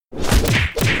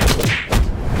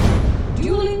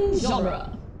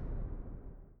genre.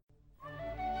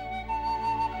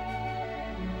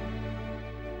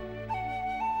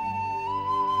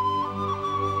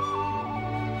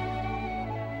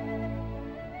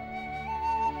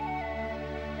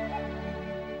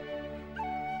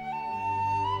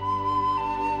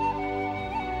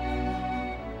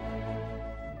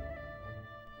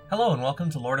 Hello and welcome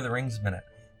to Lord of the Rings Minute,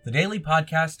 the daily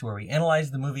podcast where we analyze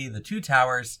the movie The Two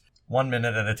Towers 1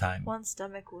 minute at a time. One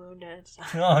stomach wound at a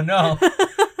time. Oh no!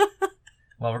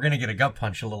 Well, we're going to get a gut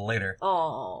punch a little later.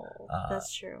 Oh,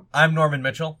 that's true. I'm Norman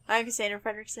Mitchell. I'm Cassandra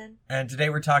Fredrickson. And today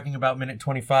we're talking about minute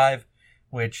 25,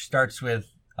 which starts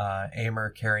with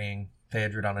Éomer carrying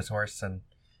Theodred on his horse, and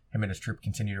him and his troop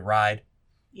continue to ride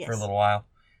for a little while,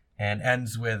 and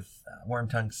ends with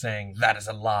Wormtongue saying, "That is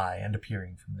a lie," and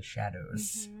appearing from the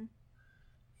shadows. Mm-hmm.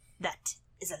 That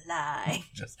is a lie.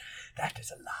 That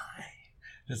is a lie.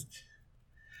 Just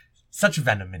such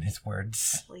venom in his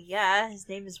words. Well, yeah, his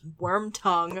name is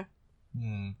Wormtongue.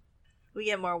 Mm. We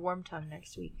get more Wormtongue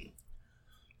next week.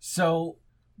 So,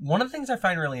 one of the things I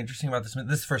find really interesting about this is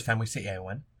the first time we see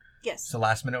Éowyn. Yes. So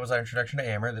last minute was our introduction to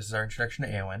Éomer. This is our introduction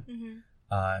to Éowyn.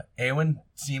 Mm-hmm. Éowyn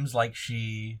seems like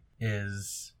she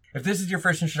is... If this is your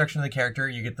first introduction to the character,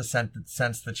 you get the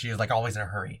sense that she is like always in a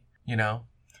hurry, you know?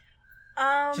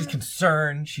 She's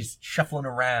concerned, she's shuffling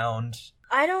around.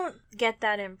 I don't get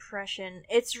that impression.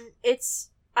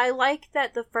 I like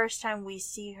that the first time we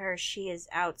see her, she is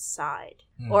outside.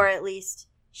 Or at least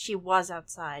she was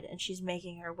outside, and she's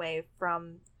making her way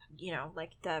from,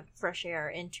 like the fresh air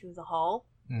into the hall.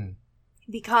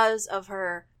 Because of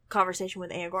her conversation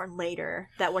with Aragorn later,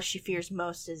 that what she fears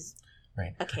most is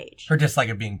a cage. Her dislike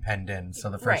of being penned in, so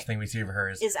the first thing we see of her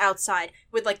is outside,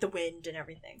 with like the wind and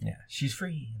everything. Yeah, she's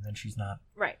free, and then she's not.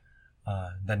 Right.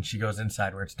 Then she goes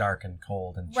inside where it's dark and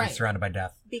cold, and she's surrounded by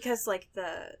death. Because, like,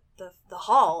 the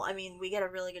hall, I mean, we get a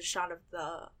really good shot of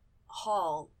the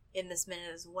hall in this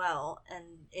minute as well, and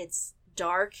it's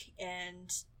dark, and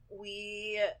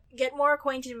we get more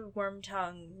acquainted with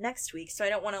Wormtongue next week, so I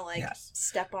don't want to,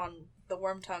 step on the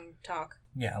Wormtongue talk.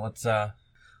 Yeah, let's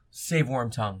save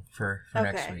Wormtongue for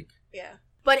next week. Yeah.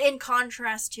 But in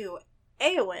contrast to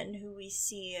Éowyn, who we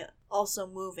see also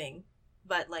moving,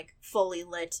 but, like, fully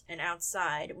lit and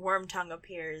outside, Wormtongue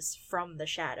appears from the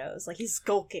shadows. Like, he's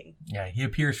skulking. Yeah, he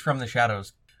appears from the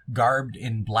shadows, garbed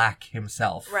in black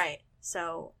himself. Right.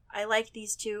 So, I like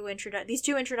these two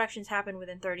introductions happen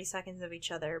within 30 seconds of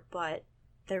each other, but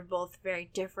they're both very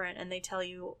different, and they tell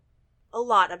you a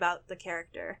lot about the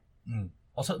character.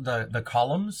 Also, the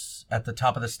columns at the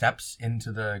top of the steps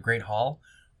into the Great Hall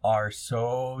are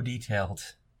so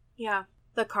detailed. Yeah,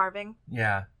 the carving.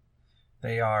 Yeah,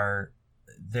 they are...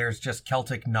 There's just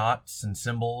Celtic knots and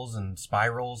symbols and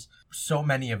spirals. So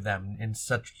many of them in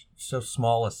so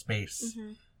small a space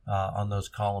on those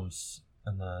columns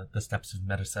and the steps of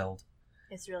Meduseld.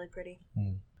 It's really pretty.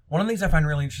 One of the things I find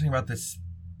really interesting about this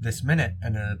minute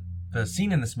and the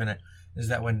scene in this minute is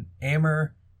that when Éomer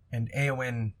and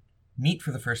Éowyn meet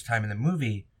for the first time in the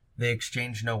movie, they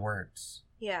exchange no words.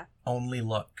 Yeah. Only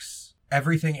looks.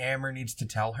 Everything Éomer needs to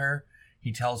tell her,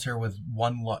 he tells her with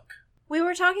one look. We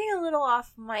were talking a little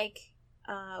off mic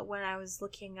when I was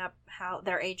looking up how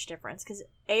their age difference, because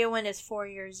Éowyn is 4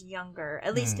 years younger.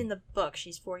 At least in the book,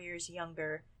 she's 4 years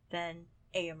younger than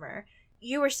Éomer.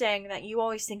 You were saying that you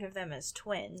always think of them as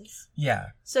twins.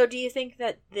 Yeah. So do you think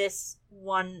that this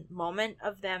one moment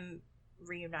of them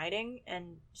reuniting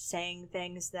and saying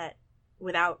things that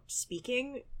without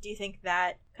speaking, do you think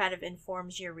that kind of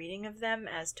informs your reading of them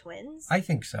as twins? I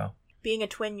think so. Being a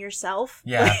twin yourself?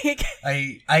 Yeah.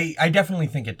 I definitely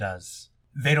think it does.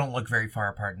 They don't look very far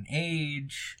apart in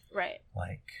age. Right.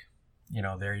 Like,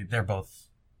 they're both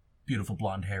beautiful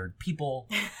blonde-haired people.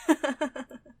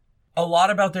 A lot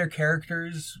about their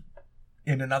characters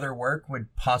in another work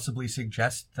would possibly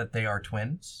suggest that they are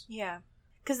twins. Yeah.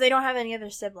 Because they don't have any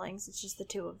other siblings. It's just the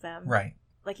two of them. Right.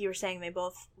 Like you were saying, they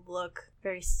both look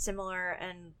very similar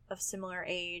and of similar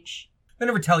age. They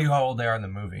never tell you how old they are in the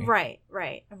movie. Right.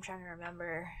 I'm trying to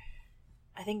remember.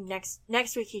 I think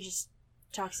next week he just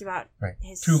talks about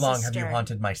his Too long sister. have you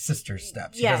haunted my sister's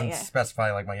steps. Yeah, he doesn't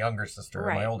specify like my younger sister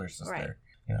or my older sister.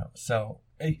 Right. So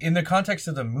in the context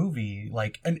of the movie,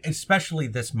 like, and especially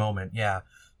this moment,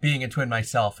 being a twin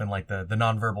myself and like the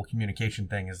nonverbal communication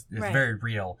thing is very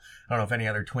real. I don't know if any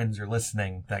other twins are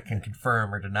listening that can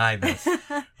confirm or deny this,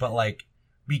 but like,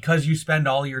 because you spend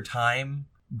all your time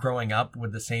growing up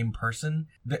with the same person,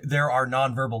 there are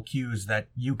nonverbal cues that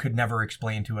you could never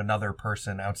explain to another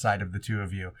person outside of the two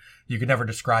of you. You could never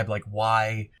describe like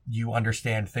why you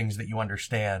understand things that you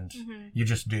understand. You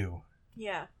just do.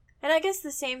 Yeah. And I guess the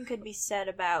same could be said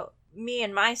about me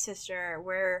and my sister.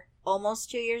 We're almost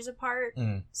 2 years apart.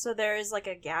 Mm. So there is, like,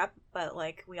 a gap, but,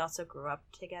 like, we also grew up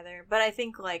together. But I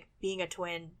think, like, being a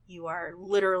twin, you are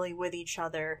literally with each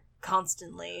other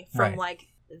constantly from, Right. like,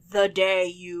 the day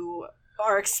you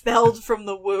are expelled from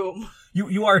the womb.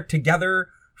 You are together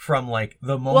from, like,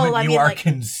 the moment you are like,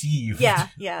 conceived. Yeah,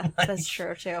 Like, that's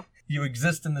true, too. you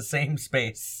exist in the same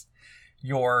space.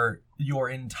 Your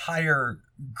entire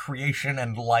creation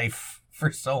and life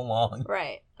for so long.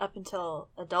 Right. Up until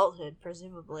adulthood,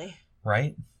 presumably.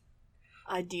 Right?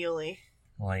 Ideally.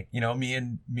 Like, you know, me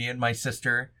and my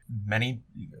sister many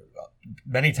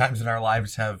times in our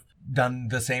lives have done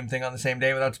the same thing on the same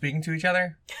day without speaking to each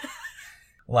other.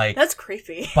 Like, that's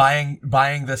creepy. buying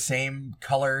the same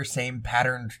color, same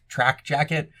patterned track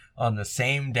jacket on the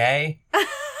same day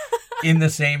in the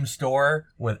same store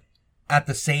at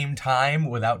the same time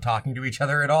without talking to each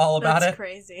other at all about That's it.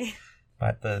 crazy.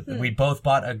 But we both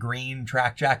bought a green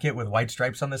track jacket with white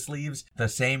stripes on the sleeves the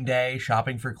same day,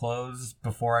 shopping for clothes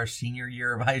before our senior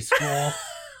year of high school.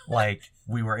 Like,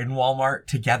 we were in Walmart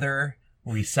together.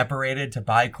 We separated to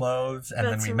buy clothes, and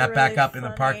That's then we met back really up in the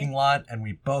funny. parking lot, and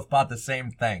we both bought the same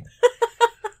thing.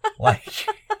 Like,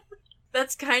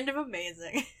 That's kind of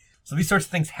amazing. so these sorts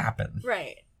of things happen.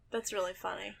 Right. That's really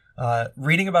funny.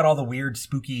 Reading about all the weird,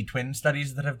 spooky twin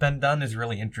studies that have been done is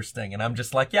really interesting, and I'm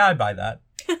just like, yeah, I buy that.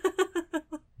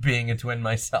 Being a twin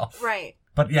myself. Right.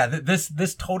 But yeah,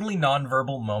 this totally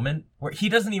nonverbal moment where he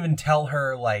doesn't even tell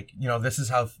her, like, you know, this is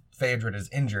how Phaedra is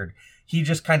injured. He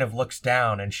just kind of looks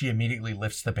down and she immediately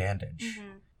lifts the bandage.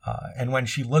 Mm-hmm. And when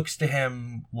she looks to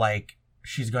him, like,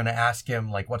 she's going to ask him,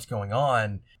 like, what's going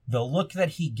on, the look that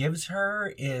he gives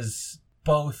her is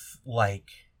both, like,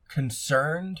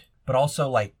 concerned, but also,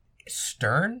 like,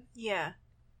 stern. Yeah.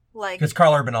 Like, Because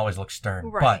Carl Urban always looks stern.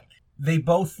 Right. But they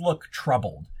both look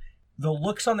troubled. The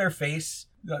looks on their face,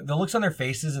 the looks on their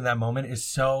faces in that moment is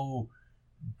so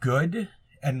good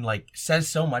and, like, says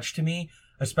so much to me,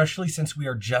 especially since we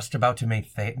are just about to meet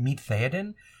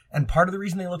Theoden. And part of the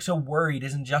reason they look so worried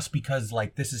isn't just because,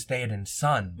 like, this is Theoden's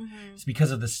son. mm-hmm. It's because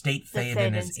of the state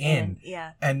Theoden is in.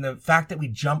 Yeah. And the fact that we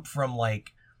jump from Aemmer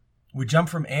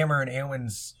and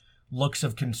Eowyn's looks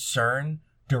of concern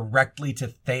directly to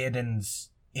Theoden's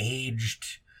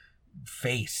aged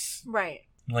face. Right.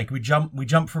 Like, we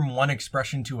jump from one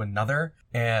expression to another,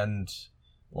 and,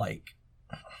 like,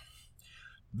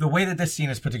 the way that this scene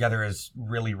is put together is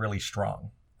really, really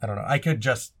strong. I don't know. I could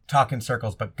just talk in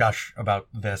circles but gush about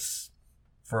this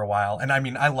for a while. And I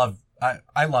mean, I love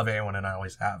Eowyn, and I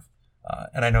always have.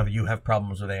 And I know that you have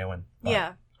problems with Eowyn. But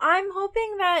Yeah. I'm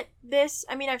hoping that this,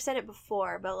 I mean, I've said it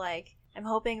before, but, like, I'm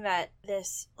hoping that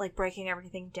this, like, breaking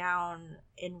everything down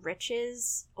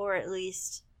enriches, or at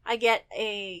least I get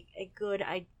a good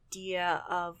idea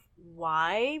of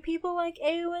why people like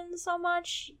Eowyn so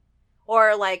much.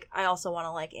 Or, like, I also want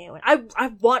to like Eowyn. I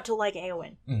want to like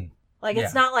Eowyn. Mm. Like,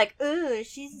 it's Yeah. not like, ugh,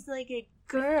 she's like a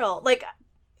girl. Like,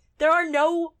 there are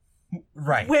no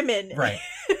Right. women. Right.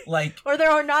 Like, Or there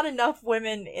are not enough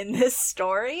women in this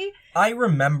story. I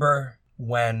remember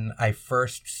when I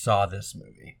first saw this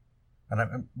movie, and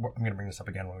I'm going to bring this up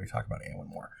again when we talk about Eowyn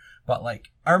more, but, like,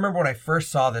 I remember when I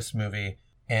first saw this movie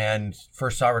and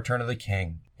first saw Return of the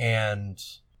King, and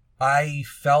I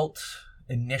felt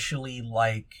initially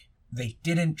like they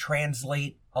didn't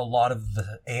translate a lot of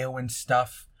the Eowyn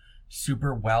stuff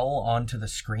super well onto the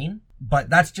screen. But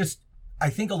that's just, I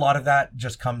think a lot of that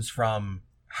just comes from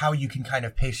how you can kind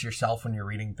of pace yourself when you're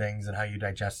reading things and how you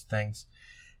digest things.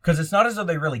 Because it's not as though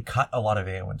they really cut a lot of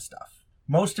Eowyn stuff.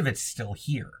 Most of it's still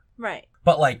here. Right.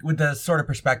 But, like, with the sort of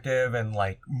perspective and,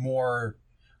 like, more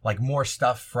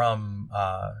stuff from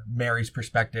Mary's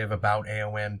perspective about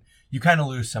Eowyn, you kind of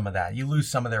lose some of that. You lose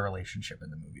some of their relationship in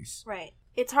the movies. Right.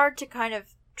 It's hard to kind of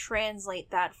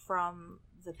translate that from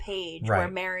the page where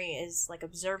Right. Mary is, like,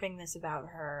 observing this about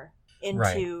her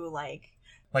into, like...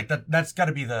 Like, that's got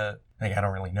to be I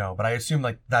don't really know, but I assume,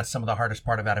 like, that's some of the hardest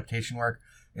part of adaptation work,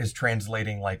 is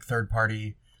translating, like,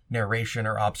 third-party narration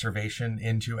or observation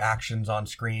into actions on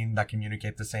screen that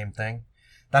communicate the same thing.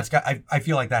 I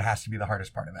feel like that has to be the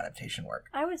hardest part of adaptation work.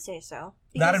 I would say so.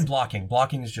 That and blocking.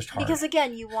 Blocking is just hard. Because,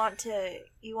 again, you want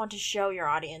to show your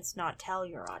audience, not tell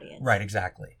your audience. Right,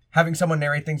 exactly. Having someone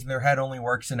narrate things in their head only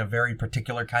works in a very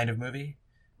particular kind of movie.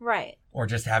 Right. Or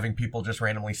just having people just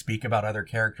randomly speak about other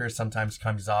characters sometimes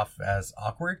comes off as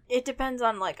awkward. It depends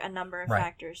on, like, a number of Right.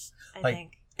 factors, I Like,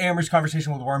 think. Aemmer's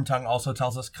conversation with Wormtongue also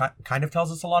tells us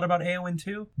a lot about Eowyn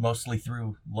too, mostly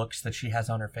through looks that she has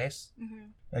on her face.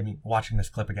 Mm-hmm. I mean, watching this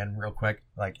clip again real quick,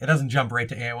 like, it doesn't jump right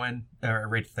to Eowyn or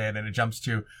right to Theoden, it jumps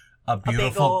to a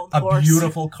beautiful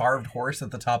carved horse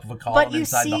at the top of a column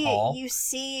inside the hall. You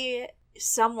see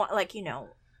someone, like, you know,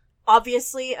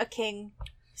 obviously a king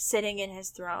sitting in his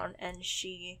throne, and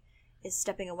she is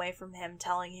stepping away from him,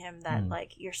 telling him that,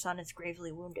 like, your son is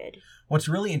gravely wounded. What's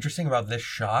really interesting about this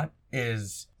shot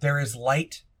is there is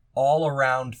light all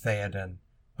around Theoden,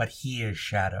 but he is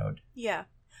shadowed. Yeah,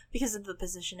 because of the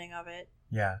positioning of it.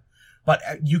 Yeah. But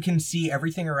you can see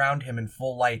everything around him in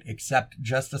full light except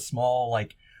just a small,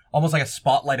 like, almost like a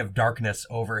spotlight of darkness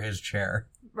over his chair.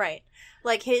 Right.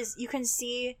 Like, you can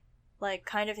see, like,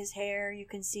 kind of his hair,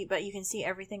 but you can see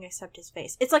everything except his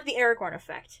face. It's like the Aragorn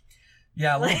effect.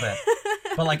 Yeah, a little bit.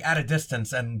 But, like, at a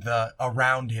distance, and the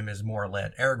around him is more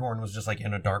lit. Aragorn was just, like,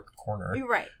 in a dark corner. You're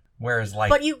right. Whereas, like...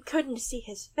 But you couldn't see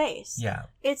his face. Yeah.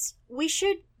 Who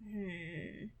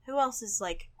else is,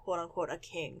 like, quote-unquote, a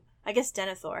king? I guess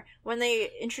Denethor. When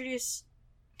they introduce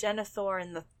Denethor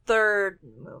in the third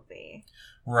movie.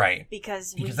 Right.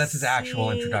 Because that's his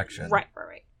actual introduction. Right.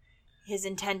 His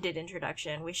intended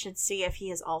introduction. We should see if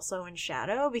he is also in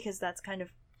shadow, because that's kind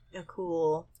of a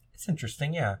cool... It's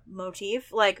interesting, yeah.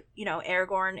 Motif. Like, you know,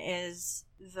 Aragorn is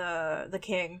the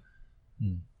king.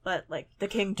 But, like, the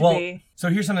king to be... So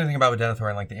here's something about Denethor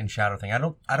and, like, the in-shadow thing.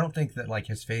 I don't think that, like,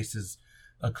 his face is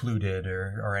occluded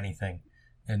or anything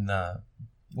in the...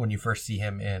 When you first see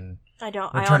him in I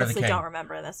Return of the King. don't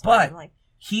remember this one. But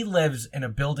he lives in a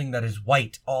building that is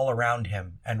white all around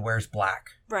him and wears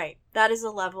black. Right. That is a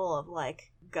level of,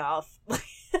 like, goth.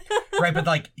 Right, but,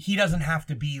 like, he doesn't have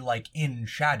to be, like, in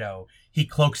shadow. He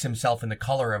cloaks himself in the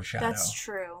color of shadow. That's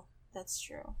true.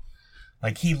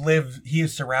 Like, he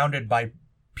is surrounded by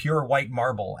pure white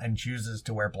marble and chooses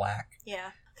to wear black.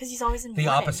 Yeah. Because he's always in mourning.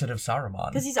 The opposite of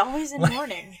Saruman. Because he's always in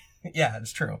mourning. Yeah,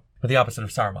 it's true. But the opposite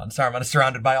of Saruman. Saruman is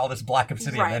surrounded by all this black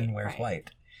obsidian and wears white.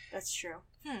 That's true.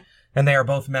 And they are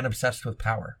both men obsessed with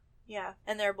power. Yeah,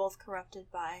 and they're both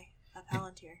corrupted by a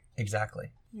Palantir.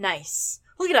 Exactly. Nice.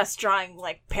 Look at us drawing,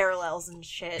 like, parallels and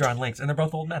shit. Drawing links. And they're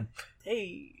both old men.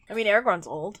 Hey. I mean, Aragorn's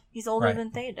old. He's older than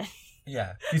Theoden.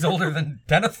 Yeah. He's older than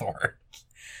Denethor.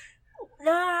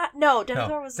 No,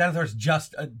 Denethor was... Denethor's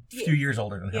just a few years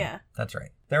older than him. Yeah. That's right.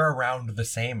 They're around the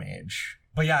same age.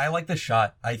 But yeah, I like the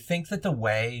shot. I think that the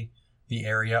way the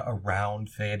area around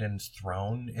Theoden's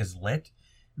throne is lit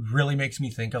really makes me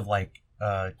think of, like,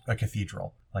 a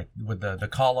cathedral. Like, with the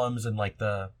columns and, like,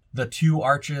 the two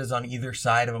arches on either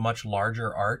side of a much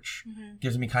larger arch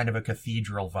gives me kind of a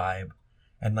cathedral vibe.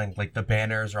 And then, like, the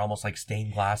banners are almost like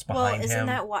stained glass behind him.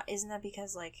 Isn't that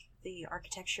because, like, the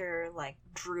architecture, like,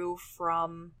 drew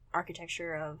from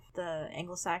architecture of the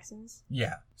Anglo-Saxons?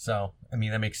 Yeah. So, I mean,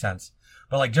 that makes sense.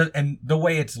 But, like, and the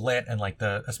way it's lit and, like,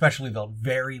 especially the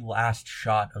very last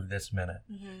shot of this minute,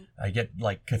 I get,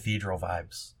 like, cathedral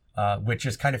vibes, which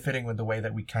is kind of fitting with the way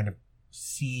that we kind of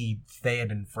see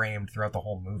Theoden framed throughout the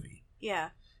whole movie. Yeah.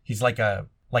 He's like a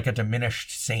diminished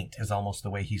saint is almost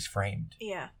the way he's framed.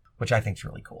 Yeah. Which I think is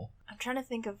really cool. I'm trying to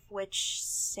think of which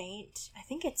saint. I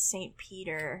think it's Saint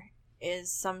Peter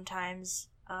is sometimes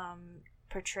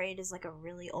portrayed as, like, a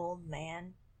really old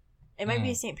man. It might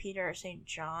be Saint Peter or Saint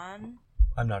John.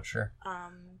 I'm not sure.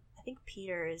 I think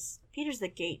Peter's the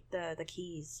gate, the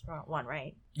keys one,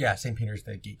 right? Yeah, Saint Peter's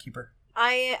the gatekeeper.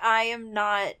 I am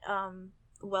not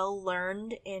well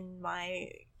learned in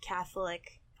my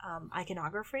Catholic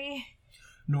iconography.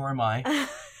 Nor am I.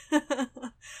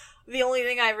 The only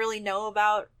thing I really know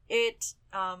about it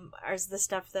is the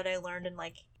stuff that I learned in,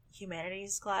 like,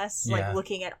 humanities class, like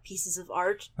looking at pieces of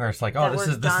art. Where it's like, oh, this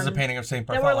is a painting of Saint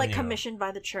Bartholomew. That were, like, commissioned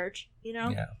by the church, you know?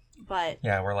 Yeah. But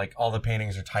yeah, where, like, all the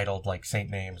paintings are titled, like, saint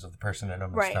names of the person in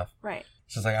them and stuff. Right.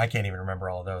 So it's like, I can't even remember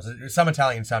all of those. It's some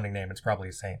Italian sounding name. It's probably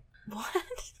a saint. What?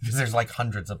 Because there's, like,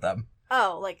 hundreds of them.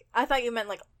 Oh, like, I thought you meant,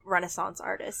 like, Renaissance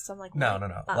artists. I'm like, no.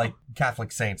 Oh. Like,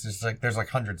 Catholic saints. There's like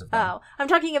hundreds of them. Oh, I'm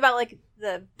talking about, like,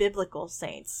 the biblical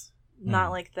saints,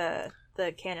 not, like, the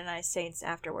canonized saints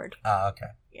afterward. Oh, okay.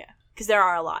 Yeah, because there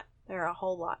are a lot. There are a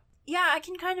whole lot. Yeah, I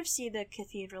can kind of see the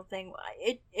cathedral thing.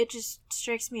 It just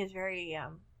strikes me as very,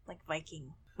 like,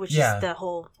 Viking, which is the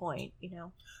whole point, you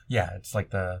know? Yeah, it's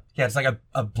like it's like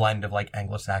a blend of, like,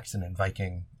 Anglo-Saxon and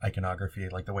Viking iconography,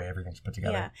 like the way everything's put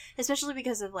together. Yeah, especially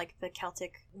because of, like, the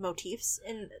Celtic motifs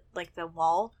in, like, the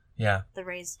wall. Yeah. The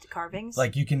raised carvings.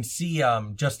 Like, you can see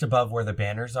just above where the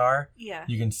banners are. Yeah.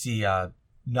 You can see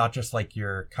not just, like,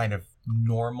 your kind of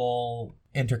normal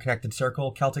interconnected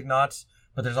circle Celtic knots,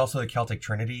 but there's also the Celtic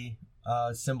Trinity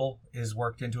symbol is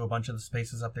worked into a bunch of the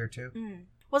spaces up there too.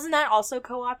 Wasn't that also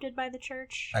co-opted by the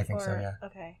church? I think so, yeah.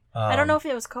 Okay. I don't know if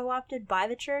it was co-opted by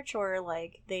the church or,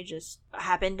 like, they just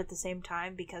happened at the same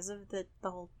time because of the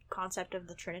whole concept of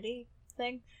the Trinity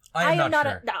thing. I am not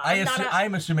sure.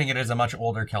 I'm assuming it is a much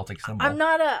older Celtic symbol. I'm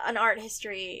not an art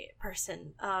history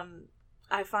person.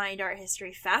 I find art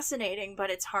history fascinating, but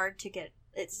it's hard to get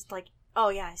it's like, oh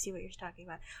yeah, I see what you're talking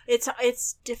about.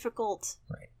 It's difficult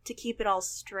to keep it all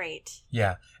straight.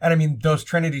 Yeah. And I mean, those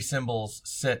Trinity symbols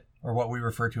sit, or what we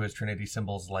refer to as Trinity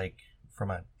symbols, like from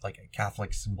a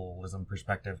Catholic symbolism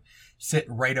perspective, sit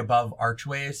right above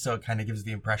archways, so it kind of gives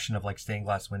the impression of like stained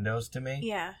glass windows to me.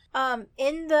 Yeah.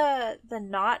 In the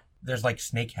knot, there's like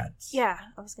snake heads. Yeah,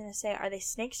 I was gonna say, are they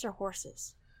snakes or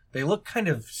horses? They look kind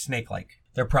of snake-like.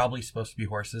 They're probably supposed to be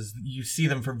horses. You see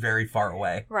them from very far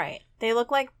away. Right. They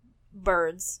look like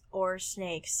birds or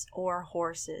snakes or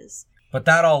horses. But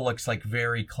that all looks like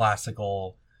very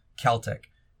classical Celtic.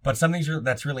 But something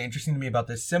that's really interesting to me about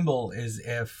this symbol is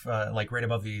if, like right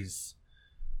above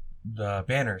the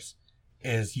banners,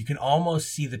 is you can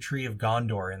almost see the Tree of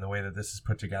Gondor in the way that this is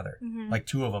put together. Mm-hmm. Like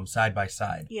two of them side by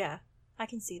side. Yeah, I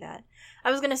can see that.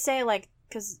 I was going to say, like,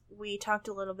 because we talked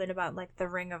a little bit about, like, the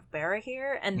Ring of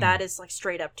Barahir, and that is, like,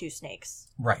 straight up two snakes.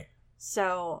 Right.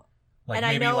 So, like,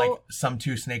 and maybe, like, some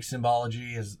two snake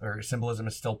symbolism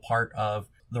is still part of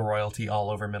the royalty all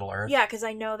over Middle-earth. Yeah, because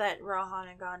I know that Rohan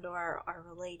and Gondor are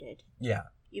related. Yeah.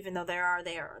 Even though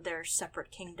they're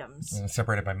separate kingdoms.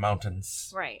 Separated by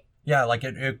mountains. Right. Yeah, like,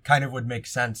 it kind of would make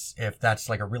sense if that's,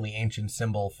 like, a really ancient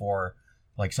symbol for,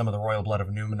 like, some of the royal blood of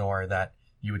Numenor, that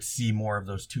you would see more of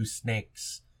those two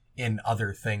snakes in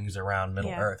other things around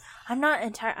Middle-earth. I'm not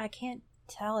I can't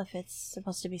tell if it's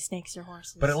supposed to be snakes or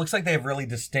horses. But it looks like they have really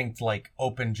distinct, like,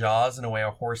 open jaws in a way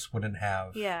a horse wouldn't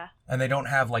have. Yeah. And they don't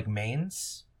have, like,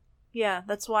 manes. Yeah,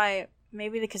 that's why,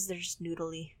 maybe because they're just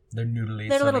noodly. They're noodly.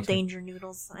 They're little danger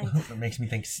noodles. It makes me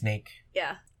think snake.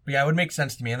 Yeah. But yeah, it would make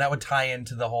sense to me, and that would tie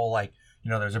into the whole, like, you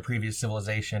know, there's a previous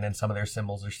civilization and some of their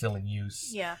symbols are still in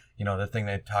use. Yeah. You know, the thing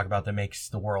they talk about that makes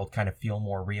the world kind of feel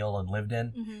more real and lived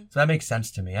in. Mm-hmm. So that makes sense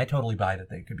to me. I totally buy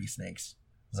that they could be snakes.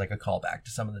 It's like a callback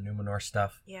to some of the Numenor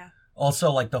stuff. Yeah.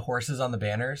 Also, like, the horses on the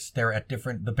banners, they're at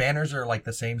the banners are, like,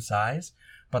 the same size,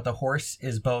 but the horse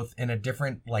is both in a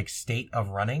different, like, state of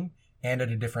running and at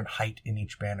a different height in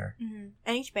each banner. Mm-hmm.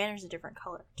 And each banner's a different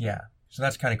color. Yeah. So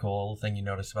that's kind of cool. A little thing you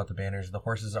notice about the banners. The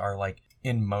horses are, like,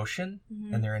 in motion,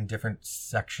 and they're in different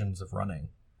sections of running.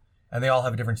 And they all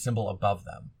have a different symbol above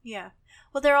them. Yeah.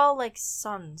 Well, they're all like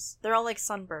suns. They're all like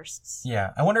sunbursts.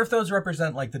 Yeah. I wonder if those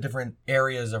represent, like, the different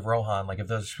areas of Rohan. Like, if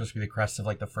those are supposed to be the crests of,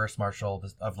 like, the first marshal,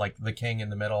 of, like, the king in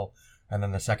the middle, and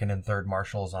then the second and third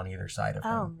marshals on either side of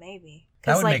him. Oh, maybe.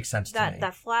 That would make sense to me.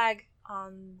 That flag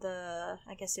on the,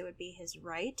 I guess it would be his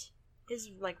right, is,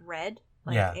 like, red.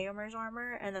 Like Eomer's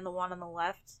armor, and then the one on the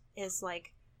left is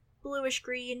like bluish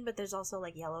green, but there's also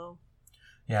like yellow.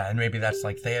 Yeah, and maybe that's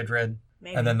like Theodred.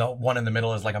 Maybe. And then the one in the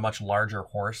middle is like a much larger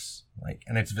horse, like,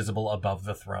 and it's visible above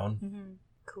the throne. Mm-hmm.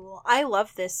 Cool. I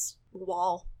love this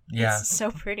wall. Yeah, it's so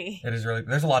pretty. It is really.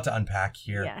 There's a lot to unpack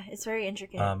here. Yeah, it's very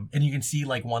intricate. And you can see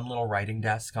like one little writing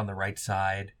desk on the right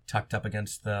side, tucked up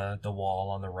against the wall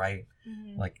on the right,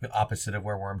 like the opposite of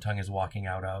where Wormtongue is walking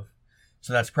out of.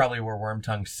 So that's probably where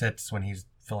Wormtongue sits when he's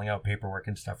filling out paperwork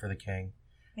and stuff for the king.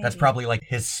 Maybe. That's probably like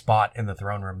his spot in the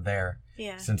throne room there.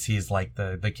 Yeah. Since he's like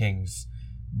the king's,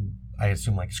 I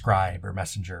assume, like scribe or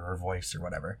messenger or voice or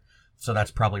whatever. So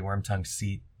that's probably Wormtongue's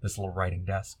seat, this little writing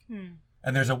desk.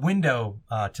 And there's a window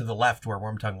to the left where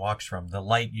Wormtongue walks from. The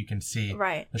light you can see,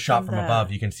 the shot from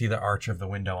above, you can see the arch of the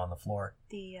window on the floor.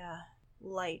 The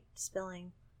light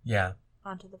spilling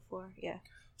onto the floor,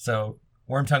 So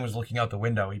Wormtongue was looking out the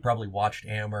window. He probably watched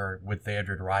Éomer with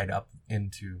Theodred ride up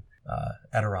into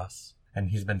Edoras. And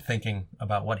he's been thinking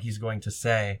about what he's going to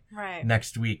say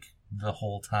next week the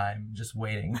whole time, just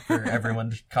waiting for everyone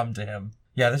to come to him.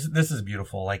 Yeah, this is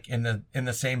beautiful. Like in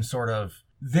the same sort of,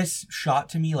 this shot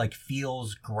to me like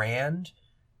feels grand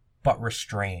but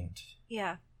restrained.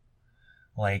 Yeah.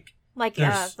 Like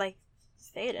Theoden.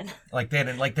 Like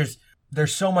Theoden. Like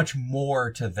there's so much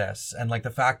more to this, and like the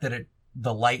fact that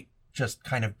the light just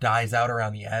kind of dies out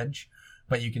around the edge,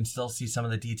 but you can still see some of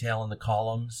the detail in the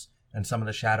columns and some of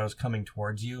the shadows coming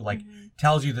towards you, like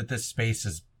tells you that this space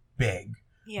is big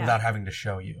without having to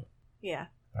show you. Yeah.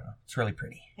 It's really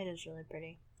pretty. It is really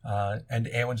pretty. And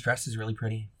Éowyn's dress is really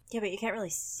pretty. Yeah, but you can't really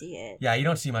see it. Yeah, you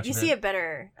don't see much of it. You see it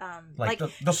better. Like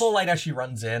the full light as she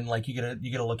runs in, like you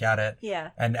get a look at it. Yeah.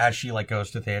 And as she like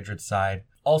goes to Theodred's side.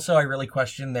 Also, I really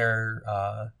question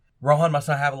Rohan must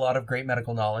not have a lot of great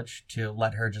medical knowledge to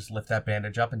let her just lift that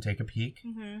bandage up and take a peek.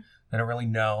 They don't really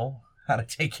know how to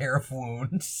take care of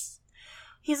wounds.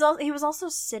 He was also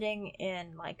sitting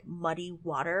in like muddy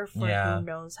water for who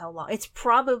knows how long. It's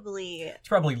probably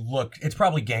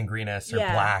gangrenous or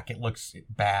black. It looks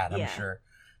bad, I'm sure.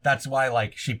 That's why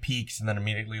like she peeks and then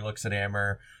immediately looks at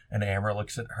Éomer, and Éomer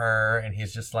looks at her, and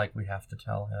he's just like, we have to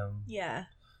tell him. Yeah.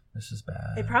 This is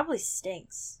bad. It probably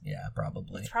stinks. Yeah,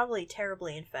 probably. It's probably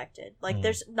terribly infected. Like, Mm.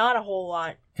 there's not a whole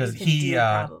lot Because you can do,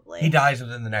 probably. he dies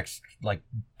within the next, like,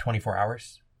 24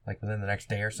 hours. Like, within the next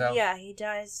day or so. Yeah, he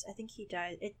dies. I think he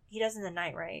dies. He dies in the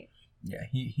night, right? Yeah,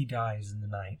 he dies in the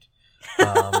night.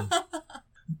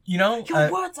 You know,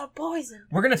 Your words are poison.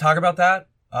 we're going to talk about that.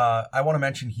 I want to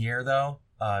mention here, though,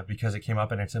 because it came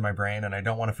up and it's in my brain, and I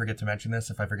don't want to forget to mention this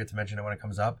if I forget to mention it when it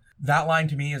comes up. That line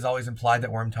to me is always implied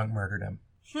that Wormtongue murdered him.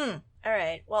 All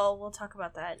right. Well, we'll talk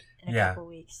about that in a couple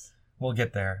weeks. We'll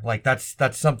get there. Like, that's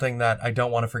something that I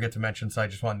don't want to forget to mention, so I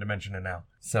just wanted to mention it now.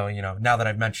 So, you know, now that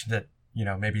I've mentioned it, you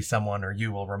know, maybe someone or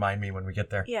you will remind me when we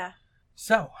get there. Yeah.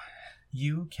 So,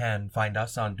 you can find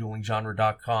us on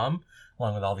duelinggenre.com,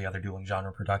 along with all the other Dueling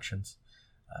Genre productions.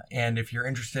 And if you're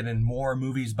interested in more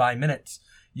Movies by Minutes,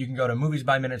 you can go to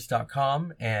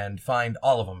moviesbyminutes.com and find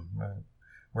all of them.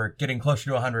 We're getting closer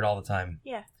to 100 all the time.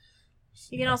 Yeah.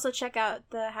 You can also check out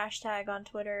the hashtag on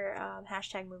Twitter,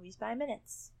 hashtag Movies by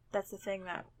Minutes. That's the thing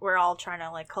that we're all trying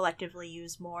to, like, collectively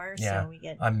use more. Yeah. So we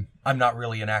get. I'm not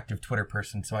really an active Twitter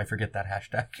person, so I forget that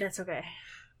hashtag. That's okay.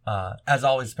 As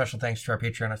always, special thanks to our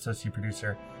Patreon associate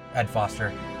producer, Ed Foster.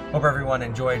 Hope everyone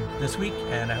enjoyed this week,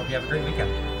 and I hope you have a great weekend.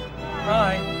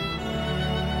 Bye.